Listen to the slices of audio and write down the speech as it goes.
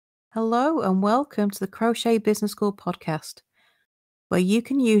Hello and welcome to the Crochet Business School podcast, where you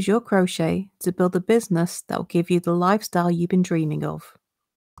can use your crochet to build a business that will give you the lifestyle you've been dreaming of.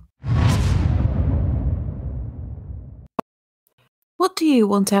 What do you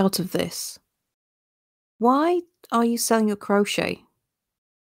want out of this? Why are you selling your crochet?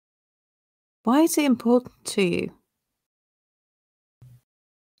 Why is it important to you?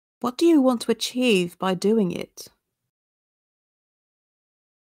 What do you want to achieve by doing it?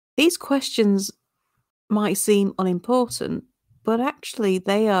 These questions might seem unimportant, but actually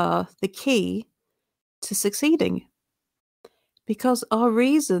they are the key to succeeding. Because our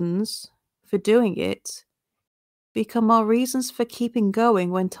reasons for doing it become our reasons for keeping going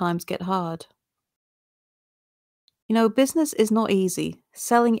when times get hard. Business is not easy.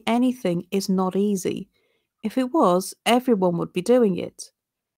 Selling anything is not easy. If it was, everyone would be doing it.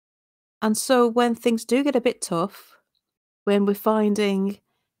 And so when things do get a bit tough, when we're finding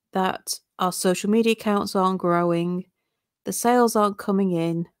that our social media accounts aren't growing, the sales aren't coming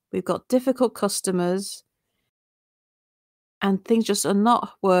in, we've got difficult customers, and things just are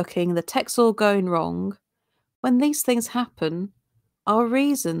not working, the tech's all going wrong, when these things happen, our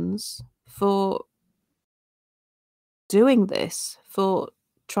reasons for doing this, for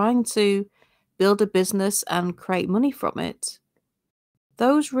trying to build a business and create money from it,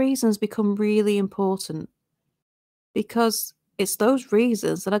 those reasons become really important because it's those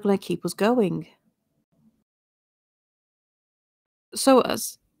reasons that are going to keep us going. So,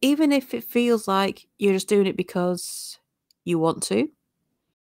 even if it feels like you're just doing it because you want to,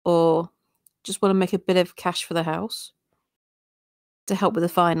 or just want to make a bit of cash for the house to help with the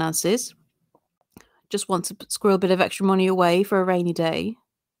finances, just want to squirrel a bit of extra money away for a rainy day,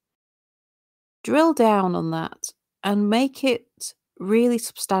 drill down on that and make it really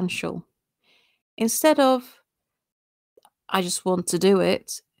substantial. Instead of, I just want to do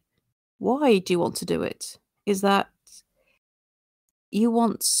it, why do you want to do it? Is that you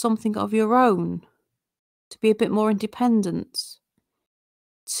want something of your own, to be a bit more independent,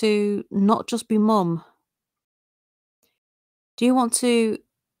 to not just be mum? Do you want to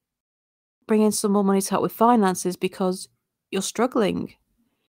bring in some more money to help with finances because you're struggling?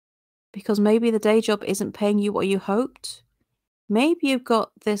 Because maybe the day job isn't paying you what you hoped? Maybe you've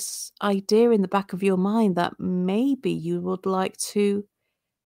got this idea in the back of your mind that maybe you would like to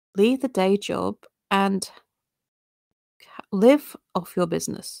leave the day job and live off your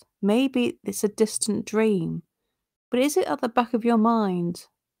business. Maybe it's a distant dream, but is it at the back of your mind?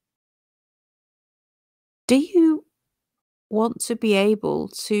 Do you want to be able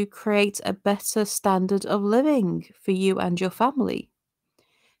to create a better standard of living for you and your family?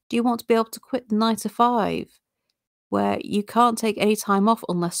 Do you want to be able to quit the 9 to 5 where you can't take any time off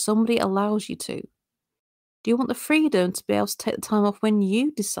unless somebody allows you to? Do you want the freedom to be able to take the time off when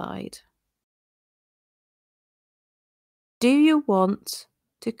you decide? Do you want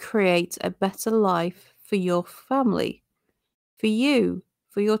to create a better life for your family, for you,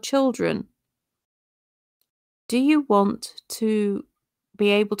 for your children? Do you want to be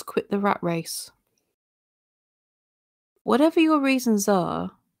able to quit the rat race? Whatever your reasons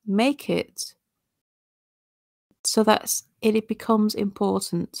are, make it so that it becomes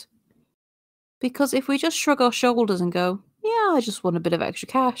important. Because if we just shrug our shoulders and go, yeah, I just want a bit of extra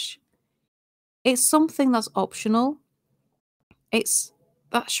cash, it's something that's optional. It's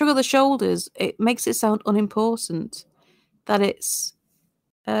that shrug of the shoulders, it makes it sound unimportant, that it's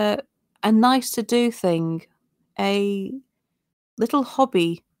a nice to do thing, a little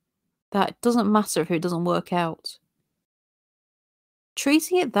hobby that doesn't matter if it doesn't work out.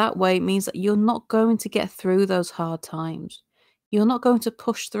 Treating it that way means that you're not going to get through those hard times. You're not going to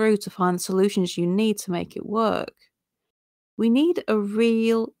push through to find the solutions you need to make it work. We need a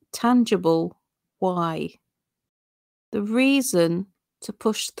real, tangible why. The reason to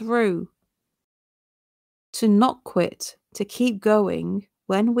push through, to not quit, to keep going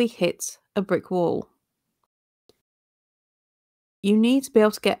when we hit a brick wall. You need to be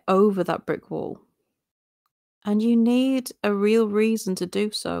able to get over that brick wall. And you need a real reason to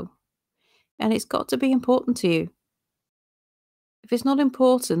do so. And it's got to be important to you. If it's not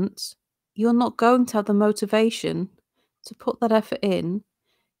important, you're not going to have the motivation to put that effort in,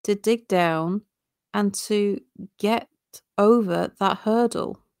 to dig down, and to get over that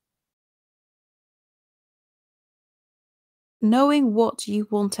hurdle. Knowing what you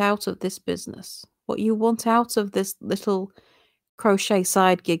want out of this business, what you want out of this little crochet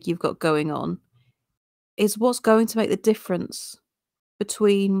side gig you've got going on, is what's going to make the difference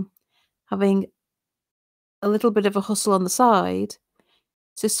between having a little bit of a hustle on the side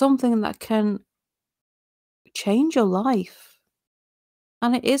to something that can change your life.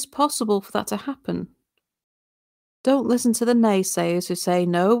 And it is possible for that to happen. Don't listen to the naysayers who say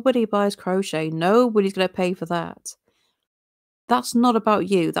nobody buys crochet, nobody's going to pay for that. That's not about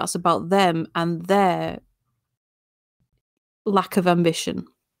you, that's about them and their lack of ambition.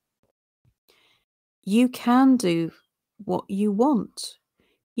 You can do what you want.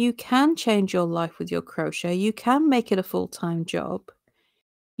 You can change your life with your crochet. You can make it a full-time job.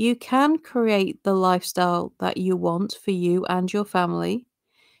 You can create the lifestyle that you want for you and your family.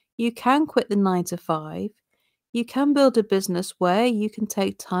 You can quit the 9 to 5. You can build a business where you can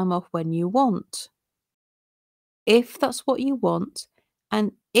take time off when you want. If that's what you want,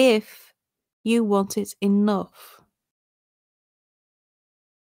 and if you want it enough.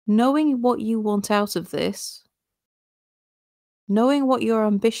 Knowing what you want out of this, knowing what your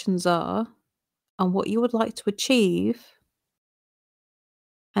ambitions are and what you would like to achieve,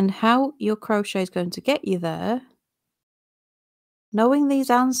 and how your crochet is going to get you there, knowing these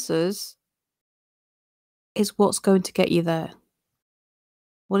answers is what's going to get you there.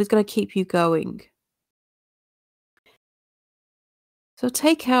 What is going to keep you going. So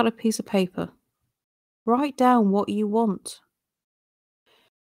take out a piece of paper. Write down what you want.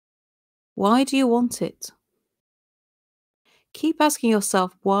 Why do you want it? Keep asking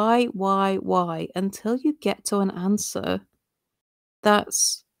yourself why, until you get to an answer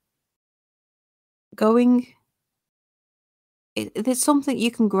that's going. It's something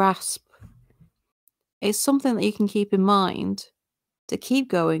you can grasp. It's something that you can keep in mind to keep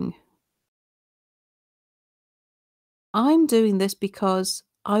going. I'm doing this because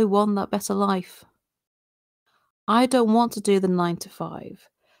I want that better life. I don't want to do the 9 to 5.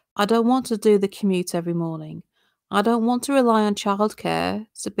 I don't want to do the commute every morning. I don't want to rely on childcare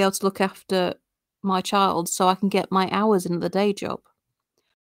to be able to look after my child so I can get my hours in at the day job.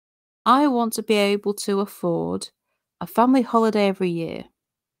 I want to be able to afford a family holiday every year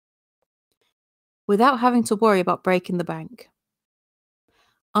without having to worry about breaking the bank.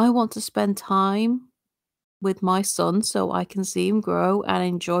 I want to spend time with my son so I can see him grow and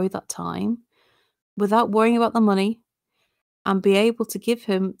enjoy that time without worrying about the money, and be able to give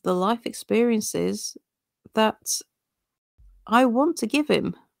him the life experiences that I want to give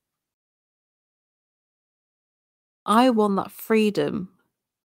him. I want that freedom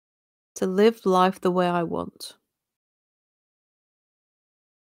to live life the way I want.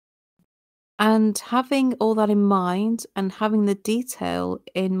 And having all that in mind and having the detail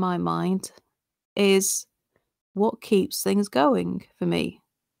in my mind is what keeps things going for me.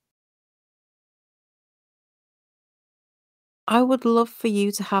 I would love for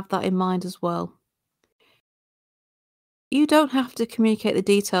you to have that in mind as well. You don't have to communicate the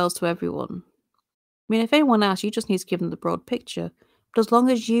details to everyone. I mean, if anyone asks, you just need to give them the broad picture. But as long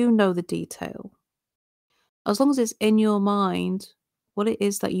as you know the detail, as long as it's in your mind what it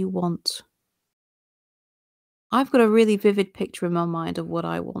is that you want. I've got a really vivid picture in my mind of what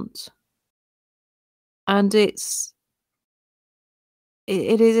I want. And it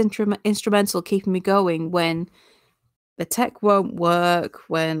is instrumental keeping me going when the tech won't work,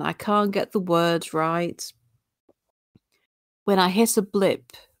 when I can't get the words right, when I hit a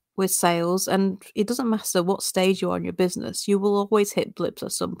blip with sales, and it doesn't matter what stage you are in your business, you will always hit blips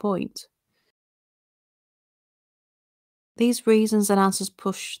at some point. These reasons and answers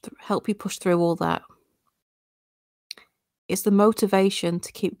help you push through all that. It's the motivation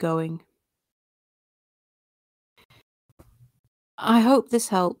to keep going. I hope this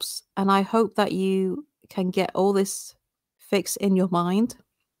helps, and I hope that you can get all this fixed in your mind,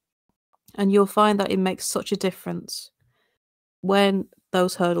 and you'll find that it makes such a difference when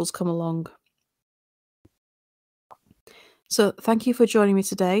those hurdles come along. So thank you for joining me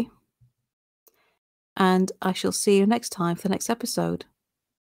today, and I shall see you next time for the next episode.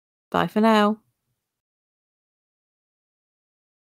 Bye for now.